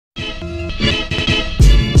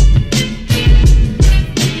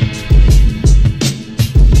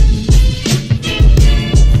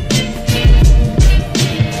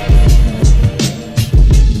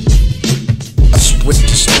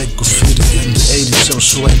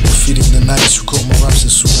shell swipe, feeding the nights. You caught my raps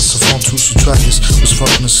as soon as I found two to try this. Was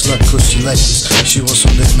fucking a slut cause she liked this. She was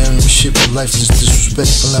on that marrying shit with lifeless.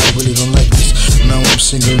 Disrespectful, I really don't like this. Now I'm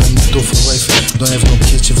single and the door for wife. Don't have no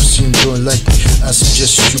kids if you see me doing like me. I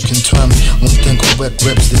suggest you can try me. One thing on whack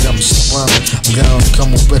raps, they got me surrounded. I'm gonna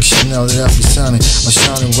come with whack shit now that I be signing. My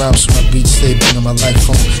shining rhymes, my beats, they bring on my life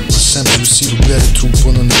home. My sample receive a gratitude,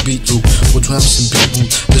 put on the beat loop. With rhymes and beat loop,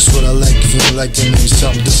 that's what I like. If you don't like that, maybe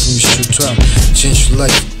something different you should try. Change your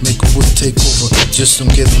life, make a wood take over. Just don't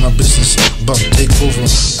get in my business, about to take over.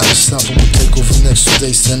 I can stop and we'll take over next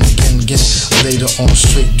day, stand again. Later on,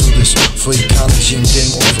 straight do this for ecology and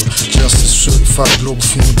game over. Justice certified,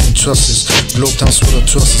 GLOBALFIRM you can trust this. Globe dance with a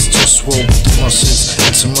trust, it's JustWar with the muscles.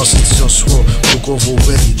 It's a must, it's JustWar. Look over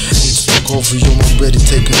already, need to look over you, I'm ready.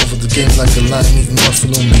 Taking over the game like a lion eating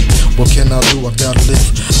buffalo meat. What can I do? I gotta live,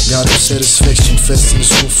 gotta have satisfaction. Fast in the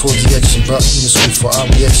school for the action, but in the school for our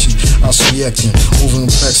reaction. I was reacting, moving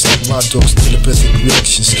packs like wild dogs, telepathic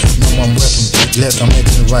reactions. Now I'm rapping, glad I'm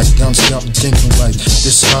making it right. Guns got me thinking right.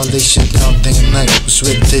 This holiday shit down day and night was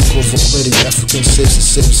ready to take over already. African slaves the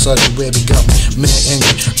same side of where they got me mad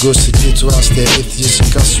angry. Girls to get to us, they're atheists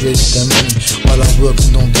incarcerated, that many. While I'm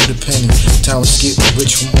working, don't get a penny. Town is getting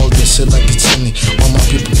rich from all this shit like it's any. While my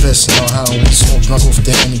people passing out how we smoke, knock off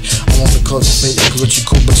the henny. I want to cultivate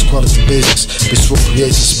ecological, but it's quality basics. Peaceful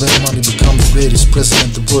creators, spend money, become the greatest.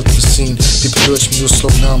 President, the world of the scene. People urge me to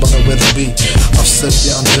slow down, but I'd rather be. I've said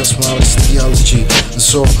yeah, I'm just when I was theology. And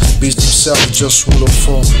so, beats themselves, just rule of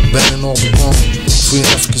fall, banning all the wrong. Freeing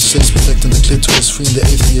African slaves, protecting the clitoris, freeing the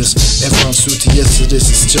atheists. Everyone's duty, yes it is,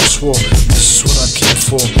 it's JustWar. This is what I came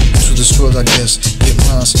for, to this world I guess. Get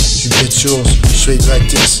mine, you get yours, straight like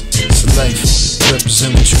this. It's a life,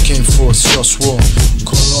 represent what you came for, it's JustWar.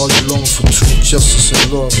 Calling all you long for truth, justice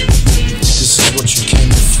and love. This is what you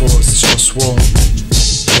came for, it's JustWar.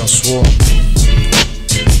 JustWar.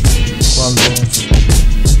 One love.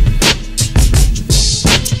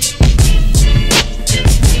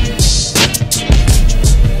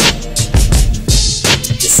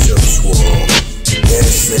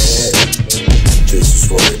 This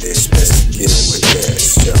is what it is, best to get it with that.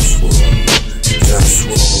 It's JustWar,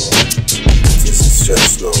 JustWar. This is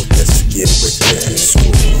just love, best to get it with that.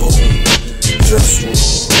 School home, JustWar.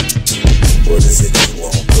 What is it you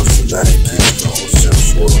want? Cause the light keeps going.